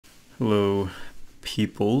Hello,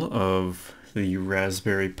 people of the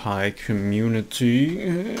Raspberry Pi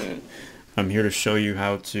community. I'm here to show you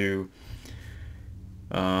how to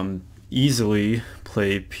easily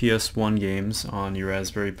play PS1 games on your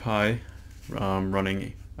Raspberry Pi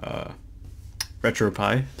running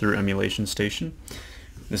Retropie through Emulation Station.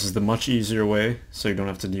 This is the much easier way, so you don't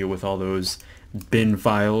have to deal with all those bin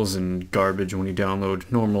files and garbage when you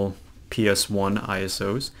download normal PS1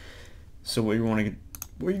 ISOs. So what you're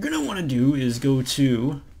gonna want to do is go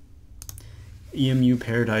to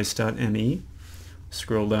emuparadise.me,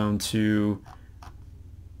 scroll down to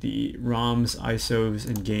the ROMs, ISOs,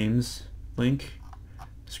 and games link,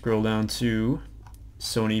 scroll down to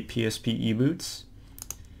Sony PSP eBoots.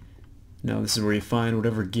 Now this is where you find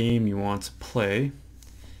whatever game you want to play.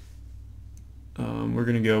 We're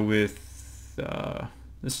gonna go with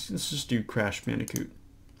let's just do Crash Bandicoot.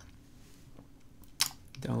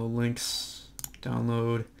 Download links,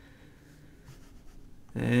 download,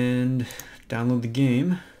 and download the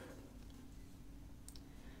game.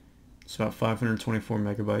 It's about 524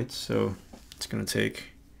 megabytes, so it's going to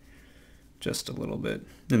take just a little bit.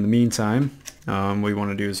 In the meantime, what you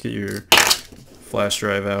want to do is get your flash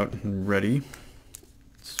drive out and ready.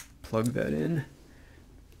 Let's plug that in.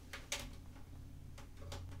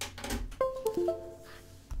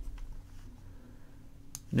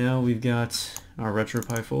 Now we've got our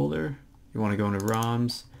Retropie folder. You want to go into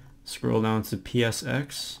ROMs, scroll down to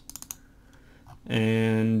PSX,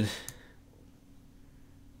 and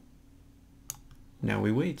now we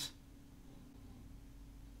wait.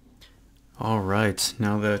 Alright,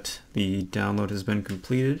 now that the download has been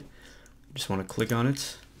completed, you just want to click on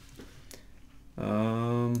it.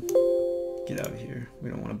 Get out of here. We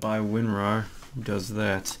don't want to buy WinRAR. Who does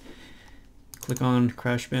that? Click on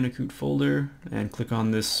Crash Bandicoot folder and click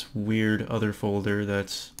on this weird other folder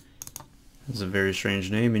that has a very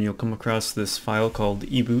strange name, and you'll come across this file called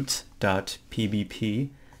eboot.pbp,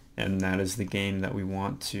 and that is the game that we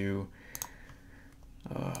want to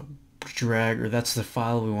drag, or that's the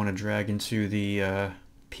file we want to drag into the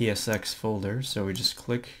PSX folder. So we just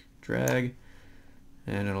click drag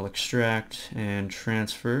and it'll extract and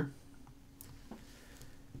transfer.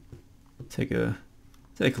 Take a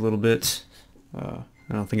little bit. I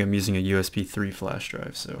don't think I'm using a USB 3 flash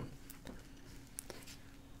drive, so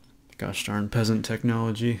gosh darn peasant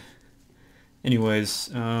technology. Anyways,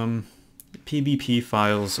 PBP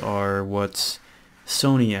files are what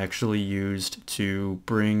Sony actually used to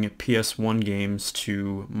bring PS1 games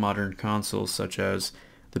to modern consoles such as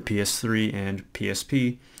the PS3 and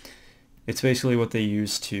PSP. It's basically what they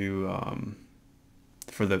used to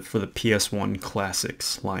for the PS1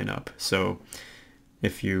 classics lineup. So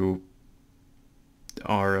if you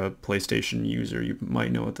are a PlayStation user, you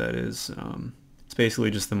might know what that is. It's basically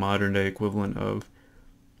just the modern day equivalent of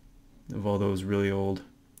all those really old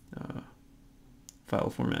file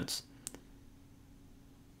formats.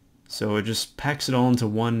 So it just packs it all into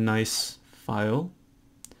one nice file,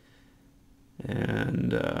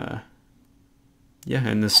 and yeah,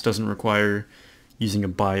 and this doesn't require using a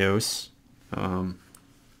BIOS.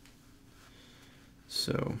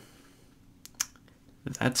 So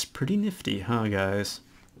that's pretty nifty, huh, guys?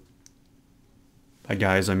 By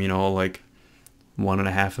guys, I mean all like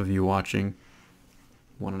 1.5 of you watching.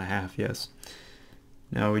 1.5, yes.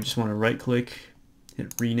 Now we just want to right click,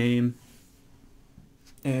 hit rename,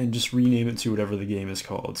 and just rename it to whatever the game is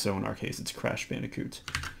called. So in our case, it's Crash Bandicoot.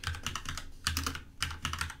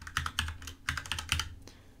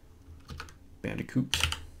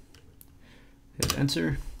 Hit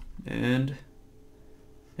enter, and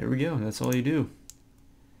there we go. That's all you do.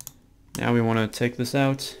 Now we want to take this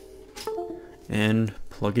out and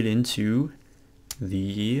plug it into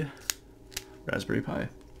the Raspberry Pi.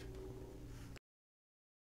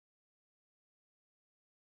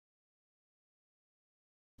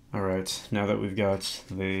 Alright, now that we've got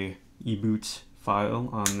the eBoot file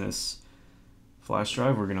on this flash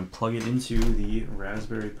drive, we're going to plug it into the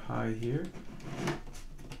Raspberry Pi here.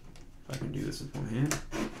 If I can do this with one hand.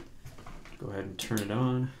 Go ahead and turn it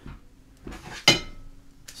on.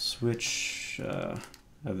 Switch, I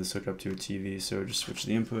have this hooked up to a TV, so just switch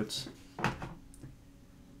the inputs.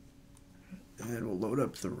 And we'll load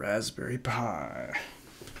up the Raspberry Pi.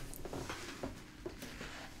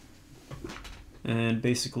 And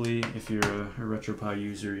basically, if you're a Retropie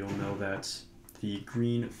user, you'll know that the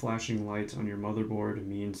green flashing light on your motherboard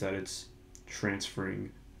means that it's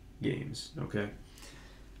transferring games, okay?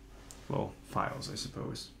 Well, files, I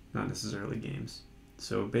suppose, not necessarily games.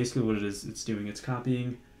 So basically what it is, it's doing, it's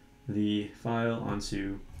copying the file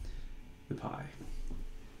onto the Pi.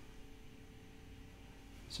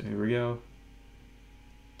 So here we go.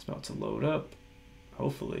 It's about to load up,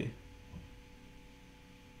 hopefully.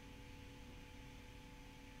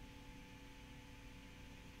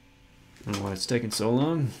 I don't know why it's taking so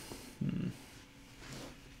long.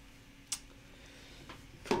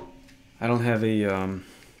 I don't have a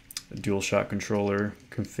DualShock controller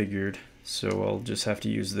configured, so I'll just have to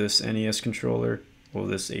use this NES controller, or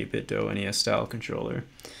this 8BitDo NES style controller,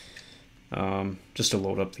 just to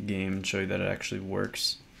load up the game and show you that it actually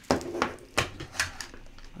works.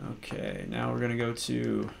 Okay, now we're gonna go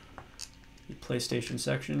to the PlayStation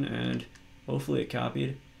section, and hopefully it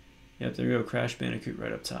copied. Yep, there we go, Crash Bandicoot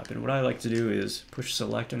right up top. And what I like to do is push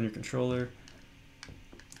select on your controller,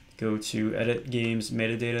 go to Edit Games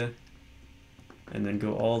Metadata, and then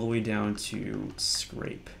go all the way down to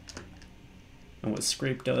Scrape. And what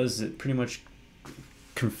Scrape does, it pretty much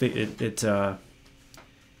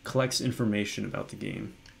collects information about the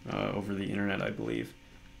game over the internet, I believe.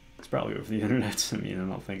 It's probably over the internet. I mean, I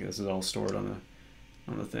don't think this is all stored on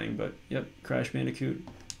the thing, but yep, Crash Bandicoot.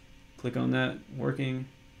 Click on that, working.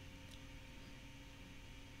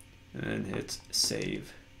 And hit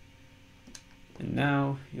save. And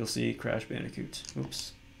now you'll see Crash Bandicoot.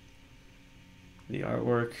 Oops. The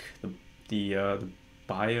artwork, the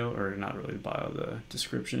bio, or not really the bio, the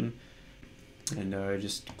description. And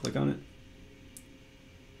just click on it.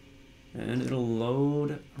 And it'll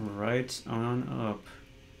load right on up.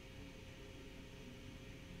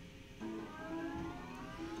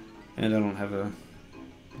 And I don't have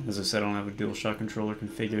as I said, I don't have a DualShock controller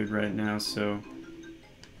configured right now, so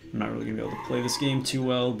I'm not really going to be able to play this game too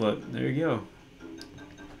well, but there you go.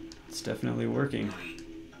 It's definitely working.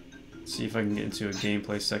 Let's see if I can get into a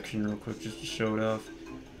gameplay section real quick just to show it off.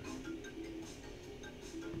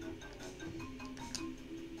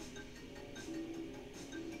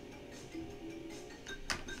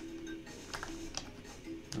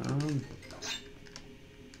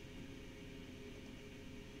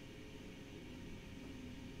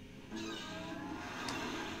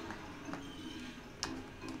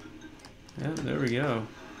 Yeah, there we go.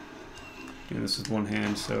 Doing this with one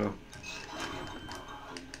hand, so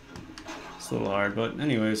it's a little hard, but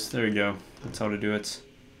anyways, there you go. That's how to do it.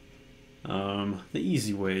 The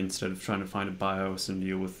easy way, instead of trying to find a BIOS and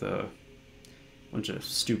deal with a bunch of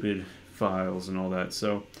stupid files and all that.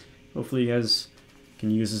 So hopefully you guys can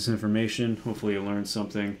use this information. Hopefully you learned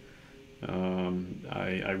something.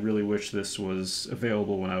 I really wish this was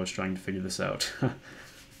available when I was trying to figure this out.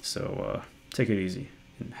 So take it easy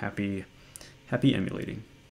and happy emulating.